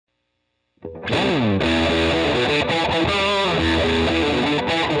Hey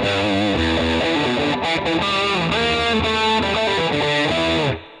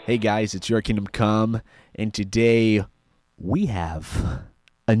guys, it's Your Kingdom Come, and today we have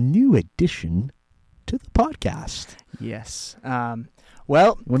a new addition to the podcast. Yes.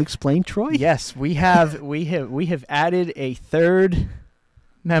 Well, you want to explain, Troy? Yes, we have added a third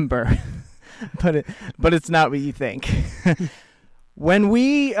member, but it's not what you think. When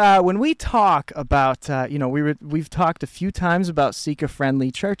we talk about we've talked a few times about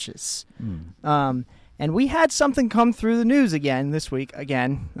seeker-friendly churches. And we had something come through the news again this week.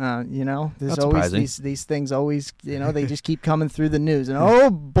 Again, there's always these things always, they just keep coming through the news. And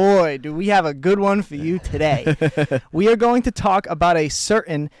oh boy, do we have a good one for you today. We are going to talk about a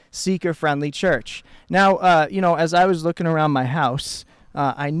certain seeker-friendly church. Now, as I was looking around my house,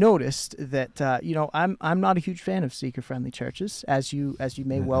 I noticed that I'm not a huge fan of seeker-friendly churches, as you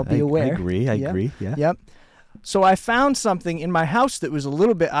may well be aware. I agree. Yeah. Yep. So I found something in my house that was a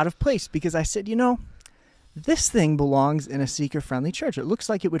little bit out of place because I said, this thing belongs in a seeker-friendly church. It looks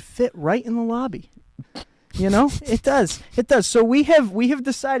like it would fit right in the lobby. It does. It does. So we have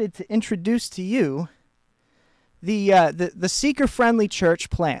decided to introduce to you the seeker-friendly church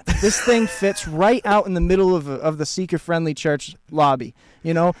plant. This thing fits right out in the middle of the seeker-friendly church lobby.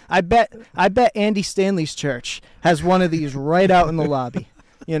 I bet Andy Stanley's church has one of these right out in the lobby.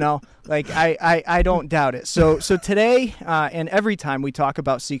 I don't doubt it. So today and every time we talk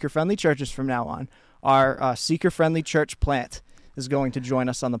about seeker-friendly churches from now on, our seeker-friendly church plant is going to join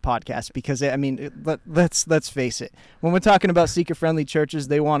us on the podcast because, let's face it. When we're talking about seeker-friendly churches,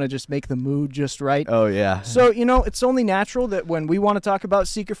 they want to just make the mood just right. Oh, yeah. So, it's only natural that when we want to talk about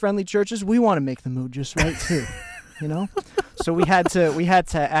seeker-friendly churches, we want to make the mood just right, too. So we had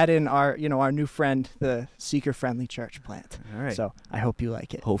to add in our new friend, the seeker-friendly church plant. All right. So I hope you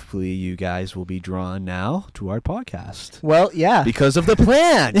like it. Hopefully you guys will be drawn now to our podcast. Well, yeah. Because of the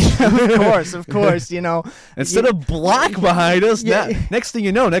plant. Of course, Instead of black behind us, next thing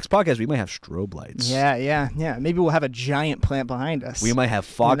you know, next podcast, we might have strobe lights. Yeah. Maybe we'll have a giant plant behind us. We might have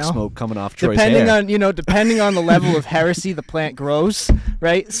fog smoke coming off Troy's hair. Depending on the level of heresy the plant grows,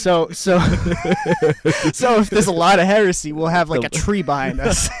 right? So if there's a lot of heresy, we'll have like a tree behind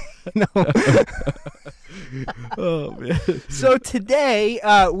us. Oh man! So today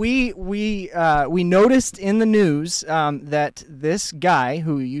we noticed in the news that this guy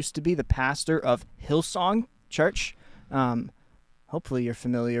who used to be the pastor of Hillsong Church, hopefully you're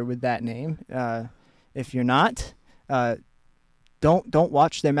familiar with that name. If you're not, don't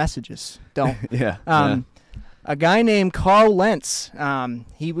watch their messages. Don't. Yeah. A guy named Carl Lentz,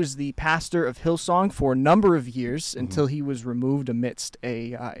 he was the pastor of Hillsong for a number of years until he was removed amidst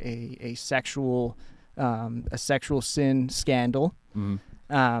a sexual sin scandal,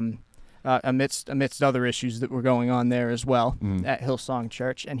 amidst other issues that were going on there as well at Hillsong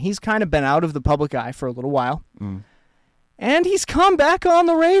Church. And he's kind of been out of the public eye for a little while, and he's come back on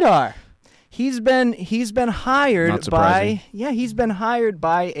the radar. He's been hired by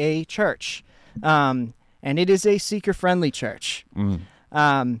a church. And it is a seeker-friendly church.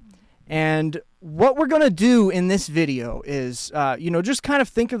 And what we're going to do in this video is, just kind of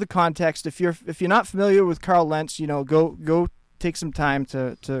think of the context. If you're not familiar with Carl Lentz, go take some time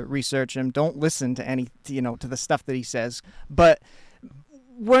to research him. Don't listen to to the stuff that he says. But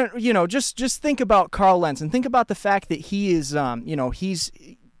just think about Carl Lentz and think about the fact that he is, let's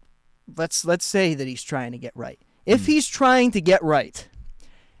say that he's trying to get right. If he's trying to get right,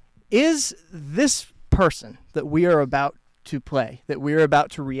 is this person that we are about to play, that we are about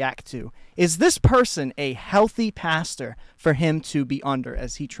to react to, is this person a healthy pastor for him to be under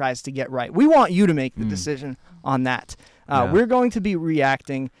as he tries to get right? We want you to make the decision on that. We're going to be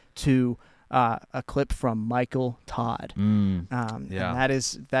reacting to a clip from Michael Todd. And that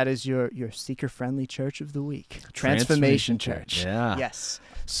is your seeker-friendly church of the week, Transformation Church. Yeah. Yes.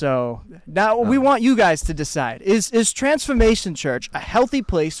 So now we want you guys to decide: is Transformation Church a healthy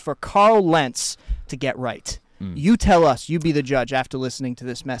place for Carl Lentz to get right? You tell us. You be the judge after listening to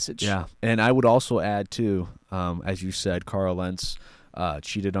this message. Yeah, and I would also add too, as you said, Carl Lentz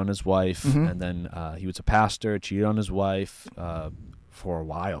cheated on his wife, and then he was a pastor, cheated on his wife for a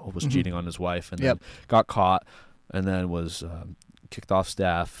while, was cheating on his wife, and then got caught, and then was kicked off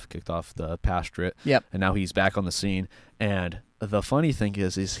staff, kicked off the pastorate, and now he's back on the scene. And the funny thing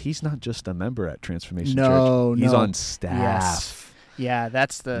is he's not just a member at Transformation Church. He's on staff. Yes. Yeah,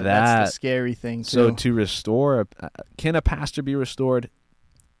 that's the scary thing, too. So to restore, can a pastor be restored?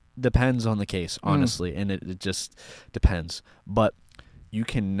 Depends on the case, honestly, and it just depends. But you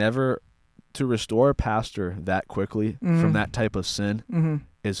can never to restore a pastor that quickly from that type of sin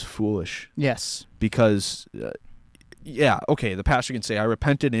is foolish. Yes. Because, okay, the pastor can say, I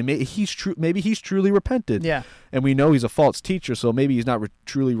repented, and maybe he's truly repented. Yeah. And we know he's a false teacher, so maybe he's not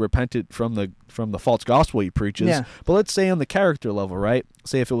truly repented from the false gospel he preaches. Yeah. But let's say on the character level, right?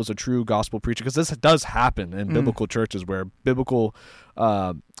 Say if it was a true gospel preacher, because this does happen in biblical churches where biblical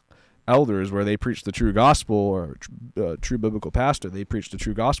elders, where they preach the true gospel, or true biblical pastor, they preach the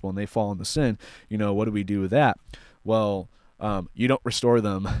true gospel and they fall into sin. What do we do with that? Well, you don't restore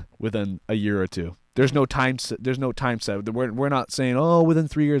them within a year or two. There's no time set. We're not saying, within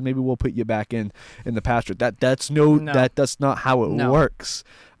 3 years maybe we'll put you back in the pastorate. That's not how it works.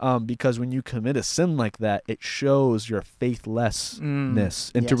 Because when you commit a sin like that, it shows your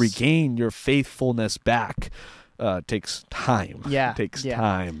faithlessness, and to regain your faithfulness back takes time. Yeah, it takes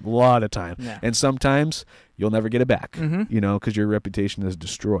time, a lot of time, and sometimes you'll never get it back. Because your reputation is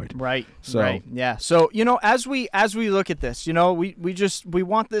destroyed. Right. So, right. Yeah. So as we look at this, we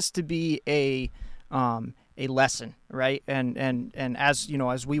want this to be a lesson, right? And as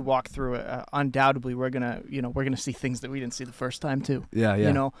as we walk through it, undoubtedly we're gonna see things that we didn't see the first time too.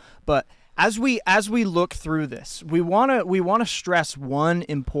 Yeah. But as we look through this, we wanna stress one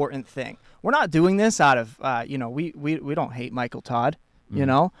important thing. We're not doing this out of we don't hate Michael Todd. We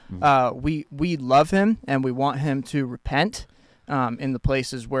love him and we want him to repent in the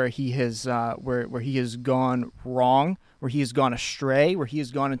places where he has where he has gone wrong, where he has gone astray, where he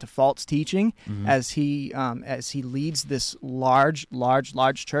has gone into false teaching, as he leads this large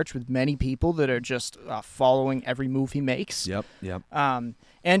church with many people that are just following every move he makes. Yep.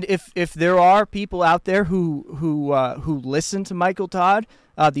 And if there are people out there who listen to Michael Todd,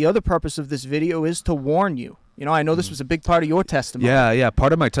 the other purpose of this video is to warn you. I know this was a big part of your testimony. Yeah,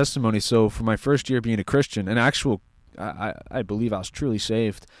 part of my testimony. So for my first year being a Christian, I believe I was truly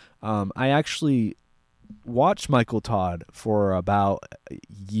saved. I actually watched Michael Todd for about a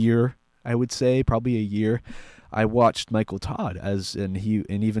year, I would say, probably a year. I watched Michael Todd and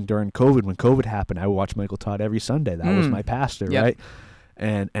even during COVID, when COVID happened, I watched Michael Todd every Sunday. That was my pastor, right?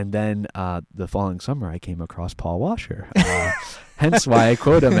 And then the following summer, I came across Paul Washer. Hence why I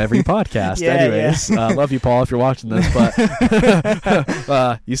quote him every podcast. Anyways, love you, Paul, if you're watching this.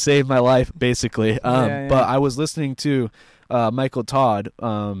 But you saved my life, basically. But I was listening to Michael Todd,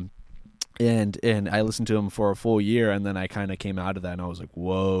 and I listened to him for a full year, and then I kind of came out of that, and I was like,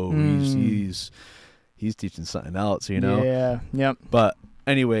 whoa, he's teaching something else, Yeah, yep. But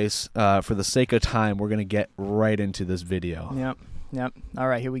anyways, for the sake of time, we're going to get right into this video. Yep. All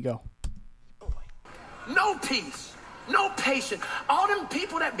right, here we go. No peace, no patience. All them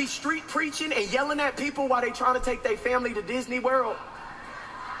people that be street preaching and yelling at people while they trying to take their family to Disney World.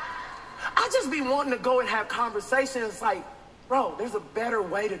 I just be wanting to go and have conversations like, bro, there's a better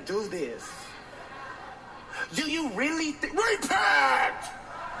way to do this. Do you really repent?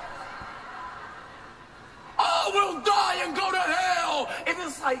 Oh, we'll die and go to hell. And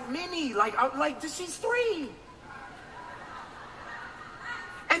it's like, Minnie, she's 3.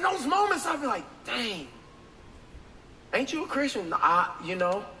 And those moments, I'd be like, dang, ain't you a Christian?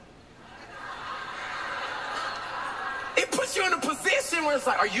 It puts you in a position where it's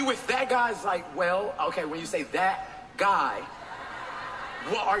like, are you with that guy? It's like, well, okay, when you say that guy,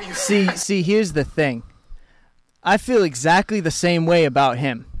 what are you? See, here's the thing. I feel exactly the same way about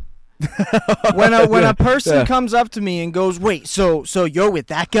him. when a person comes up to me and goes, wait, so you're with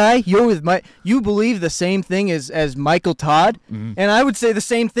that guy? You're with you believe the same thing as Michael Todd? And I would say the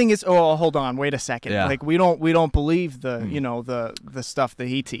same thing as, hold on, wait a second. Yeah. Like we don't believe the the stuff that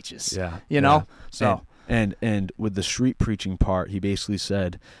he teaches. So and with the street preaching part, he basically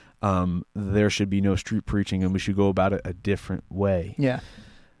said there should be no street preaching and we should go about it a different way. Yeah.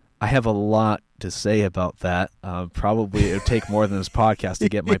 I have a lot to say about that. Probably it would take more than this podcast to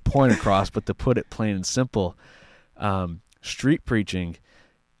get my point across, but to put it plain and simple, street preaching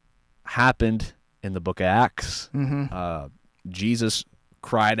happened in the book of Acts. Jesus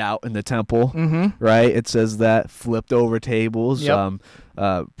cried out in the temple, right? It says that, flipped over tables,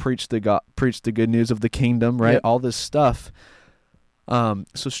 preached the good news of the kingdom, right? All this stuff. So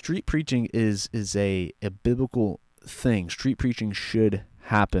street preaching is a biblical thing. Street preaching should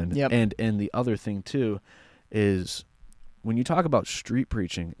happen. And the other thing too is when you talk about street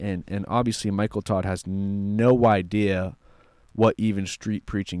preaching, and obviously Michael Todd has no idea what even street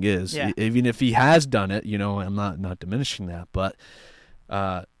preaching is. Even if he has done it, I'm not diminishing that, but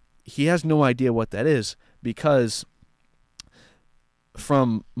he has no idea what that is, because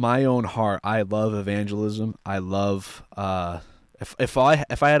from my own heart, I love evangelism. I love If I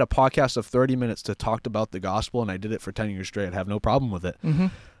had a podcast of 30 minutes to talk about the gospel and I did it for 10 years straight, I'd have no problem with it.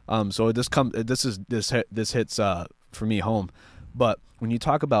 So this hits for me home. But when you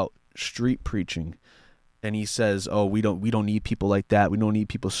talk about street preaching, and he says, "Oh, we don't need people like that. We don't need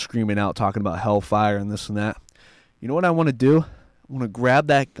people screaming out talking about hellfire and this and that." You know what I want to do? I want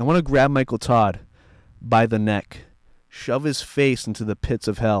to grab Michael Todd by the neck, shove his face into the pits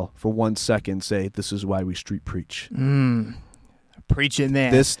of hell for 1 second, say, "This is why we street preach." Preach it,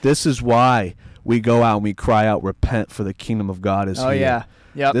 man. This is why we go out and we cry out, "Repent, for the kingdom of God is here." Oh yeah.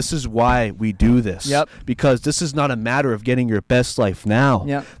 Yep. This is why we do this. Yep. Because this is not a matter of getting your best life now.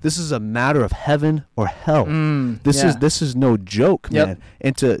 Yep. This is a matter of heaven or hell. This is no joke, man.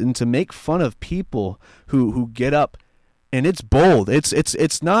 And to make fun of people who get up, and it's bold.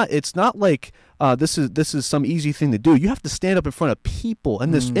 It's not like this is some easy thing to do. You have to stand up in front of people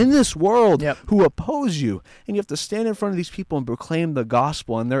in this world who oppose you, and you have to stand in front of these people and proclaim the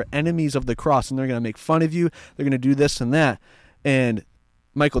gospel. And they're enemies of the cross, and they're going to make fun of you. They're going to do this and that. And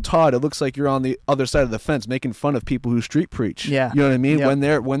Michael Todd, it looks like you're on the other side of the fence making fun of people who street preach. Yeah. You know what I mean?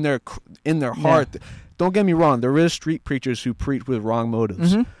 Yep. When they're in their heart. Don't get me wrong, there is street preachers who preach with wrong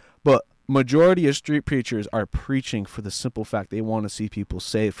motives. But majority of street preachers are preaching for the simple fact they want to see people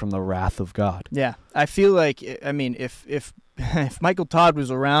saved from the wrath of God. Yeah. I feel like, I mean, if Michael Todd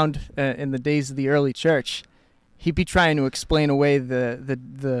was around in the days of the early church, he'd be trying to explain away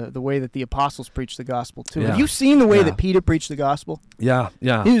the way that the apostles preached the gospel too. Have you seen the way that Peter preached the gospel? Yeah.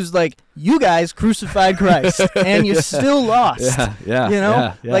 He was like, "You guys crucified Christ, and you're still lost." Yeah. You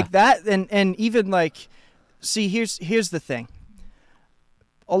know, like that, and even like, see, here's the thing.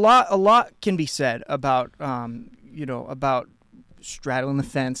 A lot can be said about about straddling the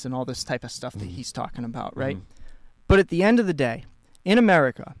fence and all this type of stuff that he's talking about, right? But at the end of the day, in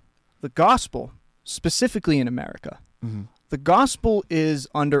America, the gospel, specifically in America, the gospel is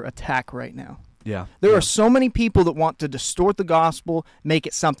under attack right now. Yeah. There are so many people that want to distort the gospel, make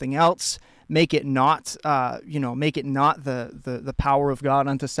it something else, make it not the power of God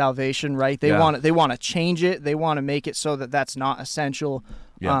unto salvation, right? They want to change it. They want to make it so that that's not essential.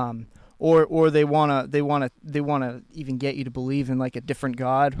 Yeah. Or they want to even get you to believe in like a different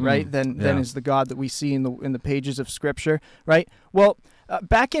God, right? Than is the God that we see in the pages of Scripture, right? Well,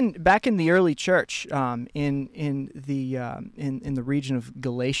 back in the early church, in the region of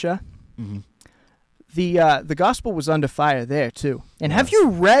Galatia, the gospel was under fire there too. And have you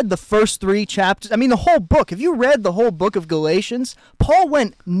read the first 3 chapters? I mean, the whole book. Have you read the whole book of Galatians? Paul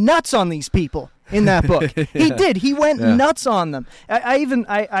went nuts on these people in that book. He did. He went nuts on them.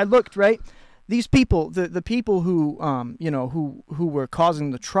 I looked, right. These people, the people who who were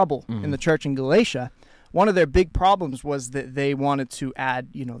causing the trouble in the church in Galatia, one of their big problems was that they wanted to add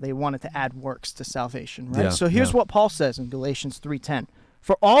works to salvation, right? So here's what Paul says in Galatians 3:10.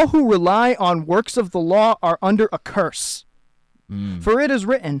 "For all who rely on works of the law are under a curse. For it is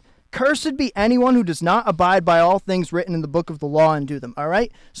written, 'Cursed be anyone who does not abide by all things written in the book of the law and do them.'" All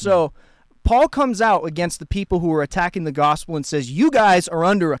right? So Paul comes out against the people who are attacking the gospel and says, "You guys are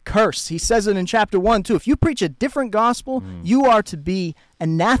under a curse." He says it in chapter 1 too. If you preach a different gospel, you are to be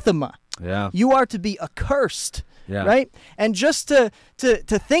anathema. Yeah. You are to be accursed. Yeah. Right? And just to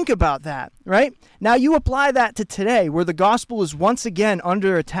think about that, right? Now you apply that to today where the gospel is once again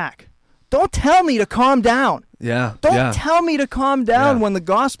under attack. Don't tell me to calm down. Yeah. Don't tell me to calm down when the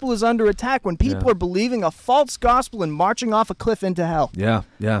gospel is under attack, when people are believing a false gospel and marching off a cliff into hell. Yeah.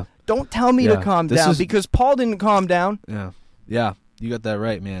 Don't tell me to calm down because Paul didn't calm down. Yeah. You got that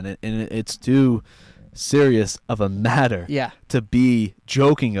right, man. And it's too serious of a matter to be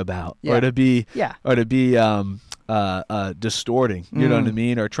joking about or to be distorting, you know what I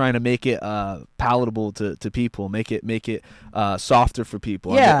mean, or trying to make it palatable to people, make it softer for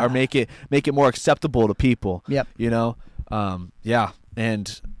people, or make it more acceptable to people. You know, and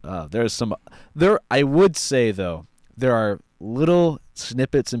I would say though there are little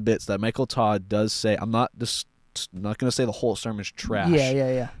snippets and bits that Michael Todd does say. I'm not going to say the whole sermon's trash.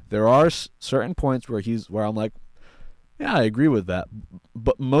 Yeah. There are certain points where I'm like, yeah, I agree with that.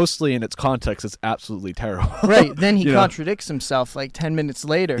 But mostly in its context, it's absolutely terrible. Right. Then he contradicts himself like 10 minutes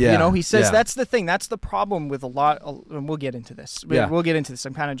later. Yeah. You know, he says that's the thing. That's the problem with a lot. And we'll get into this. We'll get into this.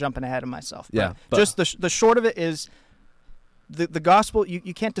 I'm kind of jumping ahead of myself. But just the short of it is the gospel,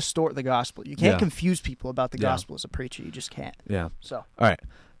 you can't distort the gospel. You can't confuse people about the gospel as a preacher. You just can't. Yeah. So. All right.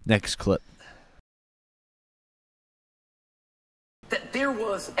 Next clip. That there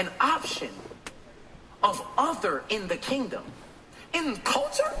was an option of other in the kingdom. In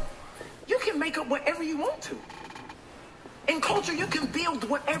culture, you can make up whatever you want to. In culture, you can build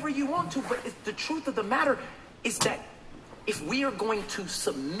whatever you want to, but the truth of the matter is that if we are going to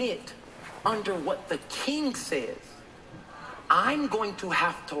submit under what the king says, I'm going to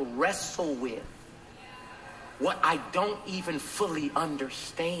have to wrestle with what I don't even fully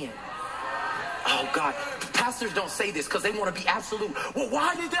understand. Oh, God. Pastors don't say this because they want to be absolute. Well,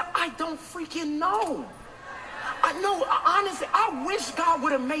 why did that? I don't freaking know. I know, honestly, I wish God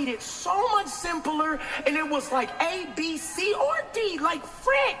would have made it so much simpler and it was like A, B, C, or D, like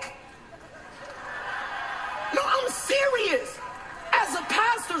frick. No, I'm serious. As a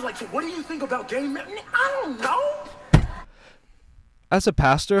pastor, like, so what do you think about gay marriage? I don't know. As a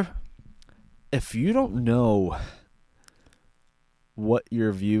pastor, if you don't know what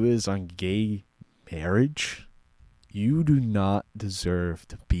your view is on gay marriage, you do not deserve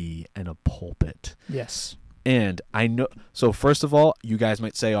to be in a pulpit. Yes. And I know, so first of all, you guys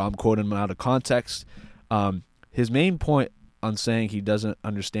might say, oh, I'm quoting him out of context. His main point on saying he doesn't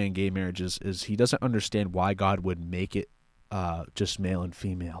understand gay marriages is he doesn't understand why God would make it just male and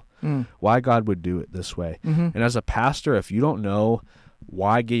female, why God would do it this way. And as a pastor, if you don't know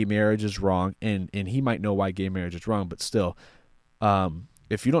why gay marriage is wrong, and he might know why gay marriage is wrong, but still,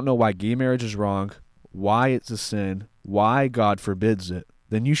 if you don't know why gay marriage is wrong, why it's a sin, why God forbids it,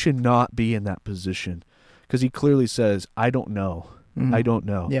 then you should not be in that position. Because he clearly says, I don't know. I don't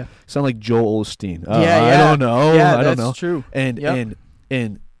know. Yeah. Sound like Joel Osteen. Yeah. I don't know. Yeah, I don't know. that's true.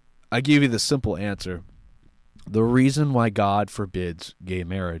 And I give you the simple answer. The reason why God forbids gay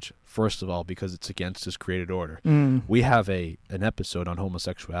marriage, first of all, because it's against his created order. We have an episode on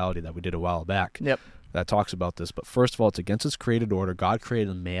homosexuality that we did a while back. Yep. That talks about this. But first of all, it's against his created order. God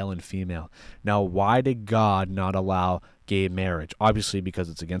created male and female. Now, why did God not allow gay marriage? Obviously, because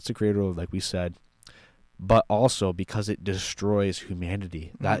it's against the created order, like we said, but also because it destroys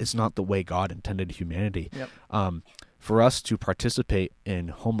humanity. That is not the way God intended humanity. Yep. For us to participate in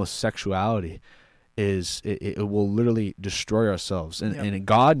homosexuality, it will literally destroy ourselves. And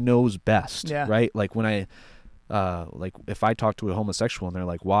God knows best, right? Like when I... like if I talk to a homosexual and they're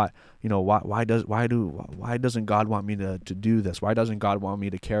like, why doesn't God want me to do this? Why doesn't God want me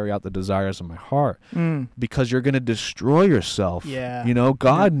to carry out the desires of my heart? Because you're going to destroy yourself. Yeah. You know,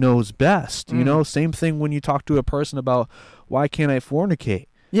 God knows best. You know, same thing when you talk to a person about why can't I fornicate?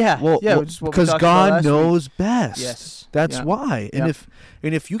 Yeah. Well, because God knows best. Yes. That's why. And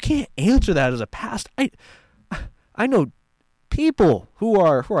if you can't answer that as a pastor, I know people who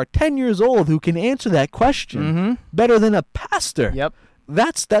are 10 years old who can answer that question better than a pastor. Yep.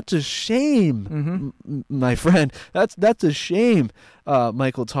 That's a shame, my friend. That's a shame,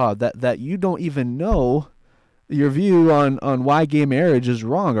 Michael Todd, that you don't even know your view on why gay marriage is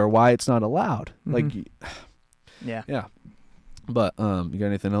wrong or why it's not allowed. Like, yeah. But you got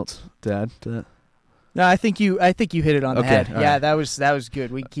anything else to add to that? No, I think you hit it on the head. Yeah, right. that was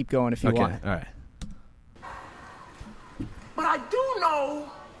good. We can keep going if you want. All right. But I do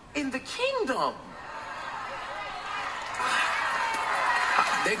know in the kingdom,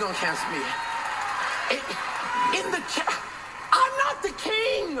 they're going to cancel me. I'm not the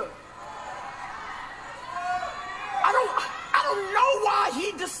king. I don't know why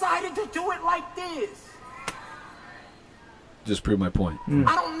he decided to do it like this. Just prove my point.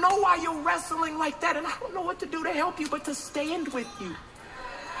 I don't know why you're wrestling like that, and I don't know what to do to help you but to stand with you.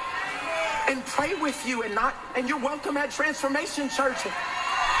 And pray with you and you're welcome at Transformation Church.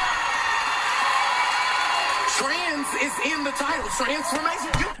 Trans is in the title.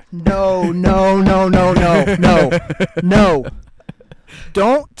 Transformation. No.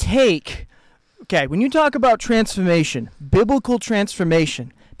 Don't take... Okay, when you talk about transformation, biblical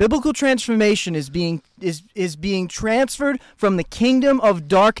transformation is being transferred from the kingdom of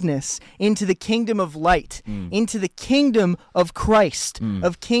darkness into the kingdom of light, into the kingdom of Christ,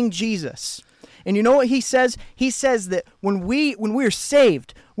 of King Jesus. And you know what he says? He says that when we're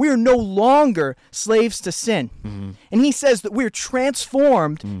saved, we are no longer slaves to sin. And he says that we're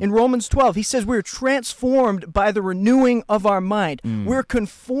transformed in Romans 12. He says we're transformed by the renewing of our mind. We're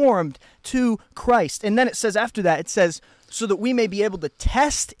conformed to Christ. And then it says after that, it says, so that we may be able to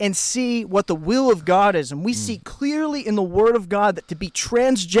test and see what the will of God is. And we see clearly in the Word of God that to be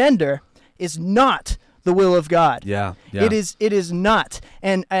transgender is not the will of God. Yeah. It is not.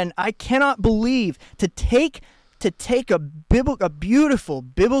 And I cannot believe to take a beautiful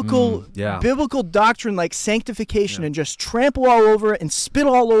biblical doctrine like sanctification and just trample all over it and spit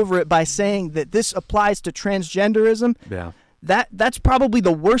all over it by saying that this applies to transgenderism. Yeah. That's probably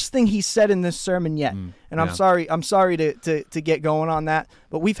the worst thing he said in this sermon yet. And I'm sorry to get going on that,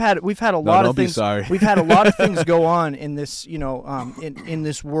 but we've had a lot of things. We've had a lot of things go on in this, in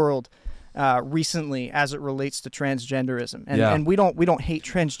this world recently as it relates to transgenderism. And we don't hate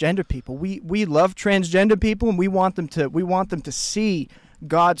transgender people. We love transgender people, and we want them to see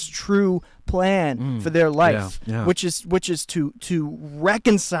God's true plan for their life, Yeah. which is to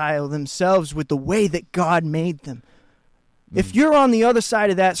reconcile themselves with the way that God made them. If you're on the other side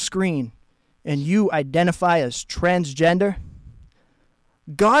of that screen and you identify as transgender,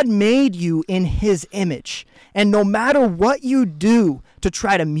 God made you in his image. And no matter what you do to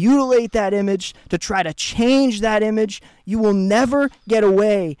try to mutilate that image, to try to change that image, you will never get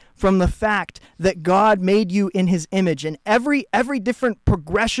away from the fact that God made you in his image. And every different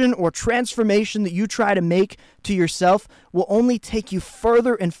progression or transformation that you try to make to yourself will only take you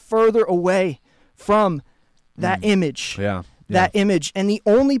further and further away from that image. Yeah. That image. And the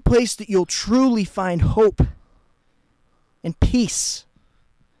only place that you'll truly find hope and peace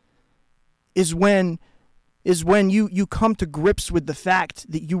is when you come to grips with the fact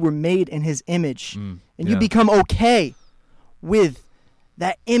that you were made in his image, and you become okay with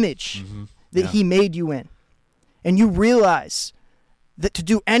that image that he made you in, and you realize that to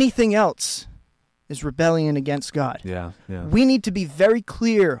do anything else is rebellion against God. Yeah. We need to be very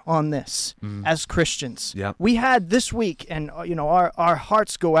clear on this as Christians. Yeah. We We had this week, and our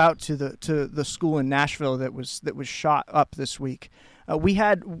hearts go out to the school in Nashville that was shot up this week. We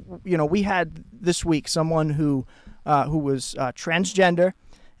had this week someone who was transgender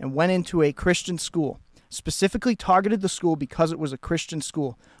and went into a Christian school, specifically targeted the school because it was a Christian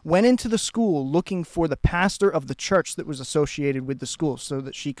school, went into the school looking for the pastor of the church that was associated with the school so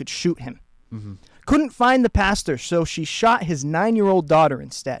that she could shoot him. Couldn't find the pastor, so she shot his 9-year-old daughter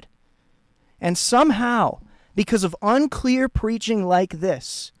instead. And somehow, because of unclear preaching like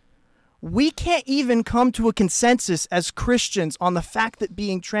this, we can't even come to a consensus as Christians on the fact that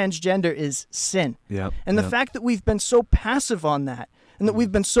being transgender is sin. And the fact that we've been so passive on that, and that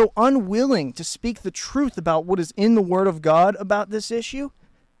we've been so unwilling to speak the truth about what is in the Word of God about this issue,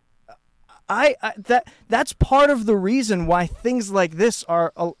 that's part of the reason why things like this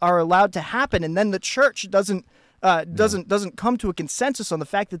are allowed to happen, and then the church doesn't come to a consensus on the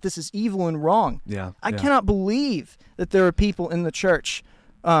fact that this is evil and wrong. I cannot believe that there are people in the church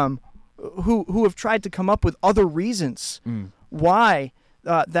who have tried to come up with other reasons why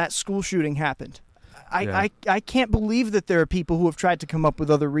that school shooting happened. I can't believe that there are people who have tried to come up with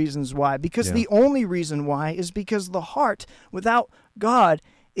other reasons why, because the only reason why is because the heart without God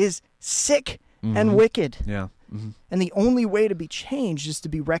is sick and wicked. And the only way to be changed is to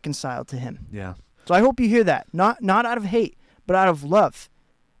be reconciled to him. So I hope you hear that, not out of hate, but out of love.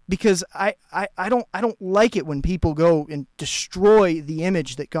 Because I don't like it when people go and destroy the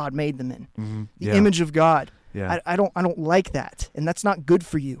image that God made them in, the image of God. I don't like that, and that's not good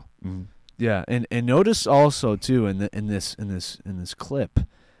for you. Yeah, and notice also too in this clip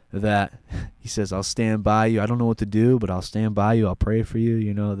that he says, "I'll stand by you. I don't know what to do, but I'll stand by you. I'll pray for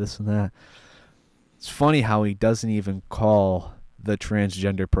you. This and that." It's funny how he doesn't even call the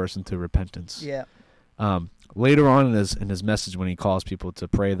transgender person to repentance. Later on in his message, when he calls people to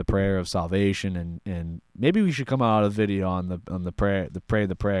pray the prayer of salvation, and maybe we should come out of the video on the prayer, pray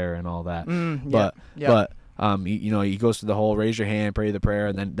the prayer and all that. But he goes through the whole raise your hand, pray the prayer,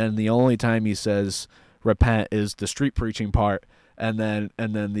 and then the only time he says repent is the street preaching part, and then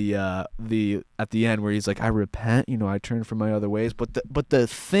the at the end where he's like, I repent, I turn from my other ways. But the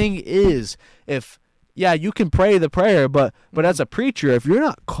thing is, you can pray the prayer, but as a preacher, if you're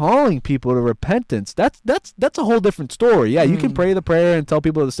not calling people to repentance, that's a whole different story. You can pray the prayer and tell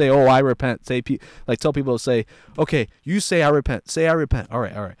people to say, "Oh, I repent." Tell people to say, "Okay, you say I repent." Say I repent. All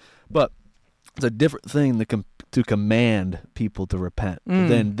right. But it's a different thing to command people to repent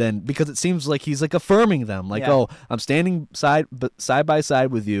than because it seems like he's like affirming them, like, "Oh, I'm standing side by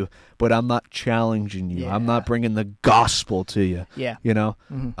side with you, but I'm not challenging you. I'm not bringing the gospel to you."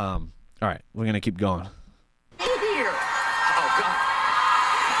 All right, we're going to keep going. Here.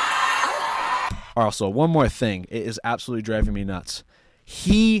 Also, one more thing. It is absolutely driving me nuts.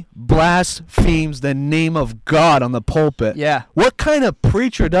 He blasphemes the name of God on the pulpit. What kind of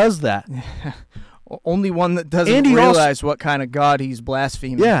preacher does that? Only one that doesn't realize what kind of God he's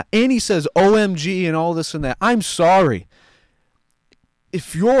blaspheming. And he says OMG and all this and that. I'm sorry.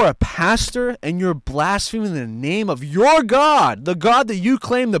 If you're a pastor and you're blaspheming the name of your God, the God that you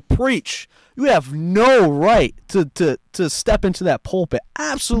claim to preach, you have no right to step into that pulpit.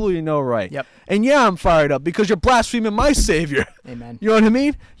 Absolutely no right. And I'm fired up because you're blaspheming my Savior. Amen. You know what I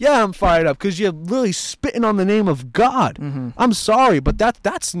mean? I'm fired up because you're really spitting on the name of God. I'm sorry, but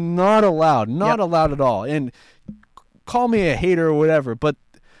that's not allowed. Not allowed at all. And call me a hater or whatever, but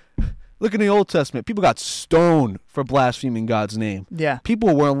look in the Old Testament. People got stoned for blaspheming God's name.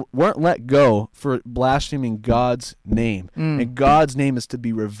 People weren't let go for blaspheming God's name. And God's name is to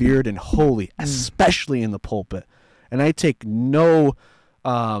be revered and holy, especially in the pulpit. And I take no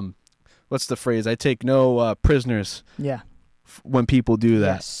what's the phrase? I take no prisoners. Yeah. When people do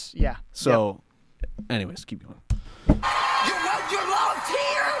that. Yes. Yeah. So, anyways, keep going. You're loved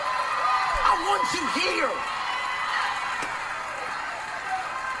here. I want you here.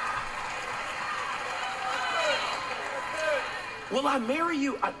 Will I marry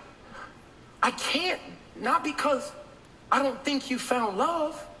you? I can't. Not because I don't think you found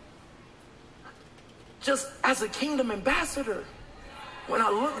love. Just as a kingdom ambassador, when I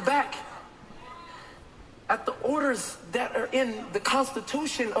look back at the orders that are in the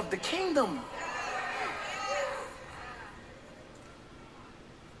Constitution of the kingdom,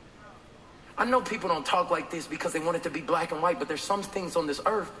 I know people don't talk like this because they want it to be black and white, but there's some things on this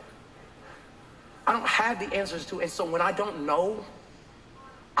earth I don't have the answers to. And so when I don't know,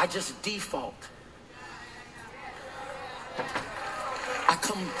 I just default. I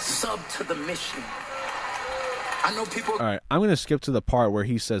come sub to the mission. I know people. All right, I'm going to skip to the part where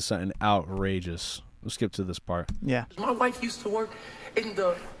he says something outrageous. We'll skip to this part. Yeah. My wife used to work in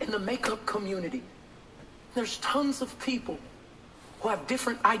the makeup community. There's tons of people who have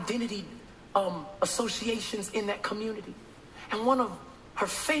different identity associations in that community. And one of her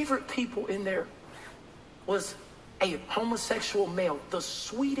favorite people in there was a homosexual male, the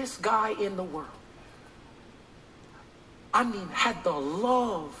sweetest guy in the world. I mean, had the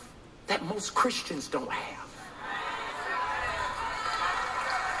love that most Christians don't have.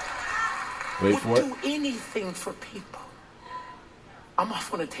 Wait for it. Would do anything for people. I'm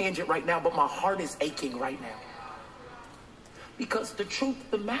off on a tangent right now, but my heart is aching right now. Because the truth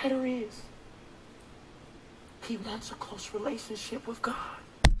of the matter is, he wants a close relationship with God.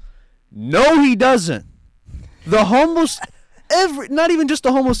 No, he doesn't. Not even just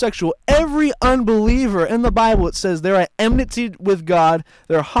the homosexual, every unbeliever in the Bible, it says they're at enmity with God,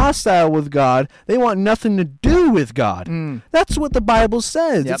 they're hostile with God, they want nothing to do with God. That's what the Bible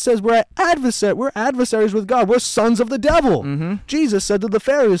says. Yep. It says we're adversaries with God. We're sons of the devil. Jesus said to the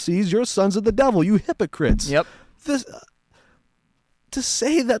Pharisees, you're sons of the devil, you hypocrites. Yep. To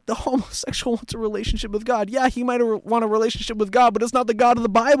say that the homosexual wants a relationship with God, yeah, he might want a relationship with God, but it's not the God of the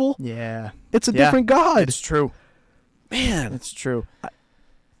Bible. Yeah. It's a different God. It's true. Man, It's true.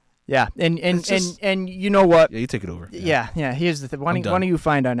 Yeah, and you know what? Yeah, you take it over. Yeah. Here's the thing. Why I'm don't you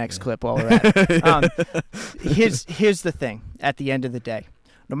find our next clip while we're at it? Here's the thing. At the end of the day,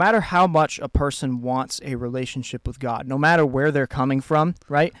 no matter how much a person wants a relationship with God, no matter where they're coming from,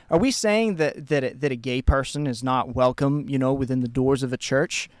 right? Are we saying that a gay person is not welcome, within the doors of a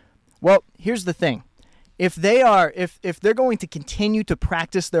church? Well, here's the thing. If they're going to continue to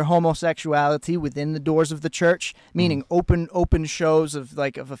practice their homosexuality within the doors of the church, meaning open shows of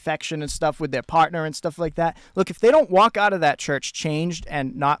affection and stuff with their partner and stuff like that, look, if they don't walk out of that church changed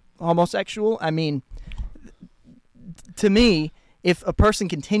and not homosexual, I mean, to me, if a person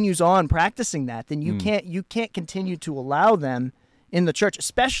continues on practicing that, then you can't continue to allow them in the church,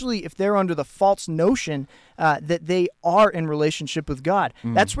 especially if they're under the false notion that they are in relationship with God.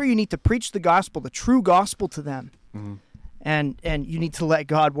 That's where you need to preach the gospel, the true gospel to them. And you need to let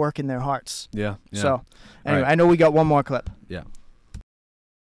God work in their hearts. Yeah. So, anyway, right. I know we got one more clip. Yeah.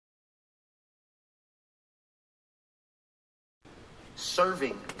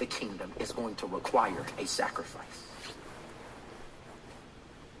 Serving the kingdom is going to require a sacrifice.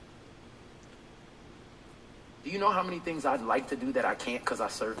 Do you know how many things I'd like to do that I can't because I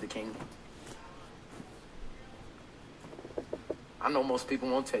serve the kingdom? I know most people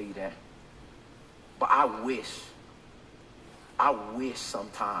won't tell you that. But I wish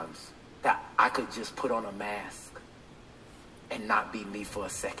sometimes that I could just put on a mask and not be me for a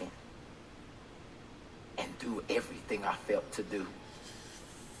second and do everything I felt to do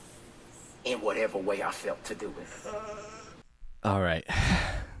in whatever way I felt to do it. All right.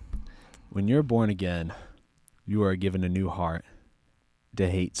 When you're born again, you are given a new heart to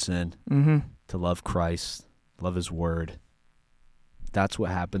hate sin, to love Christ, love his word. That's what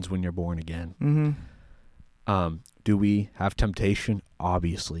happens when you're born again. Do we have temptation?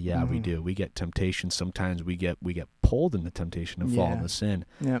 Obviously, yeah, we do. We get temptation. Sometimes we get pulled into temptation and fall into sin.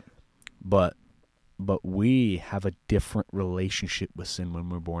 Yep. But we have a different relationship with sin when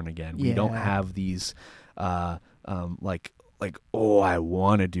we're born again. We don't have these like, oh, I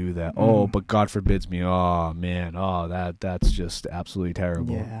want to do that. Oh, but God forbids me. Oh, man. Oh, that's just absolutely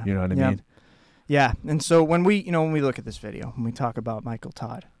terrible. Yeah. You know what I mean? Yeah. And so when we look at this video, when we talk about Michael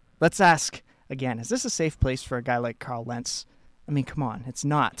Todd, let's ask again, is this a safe place for a guy like Carl Lentz? I mean, come on. It's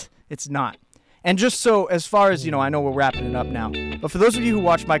not. It's not. And just so as far as, I know we're wrapping it up now, but for those of you who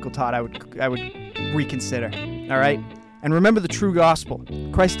watch Michael Todd, I would reconsider. All right? And remember the true gospel.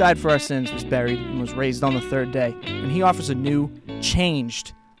 Christ died for our sins, was buried, and was raised on the third day. And he offers a new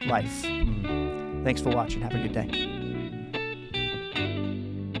changed life. Thanks for watching. Have a good day.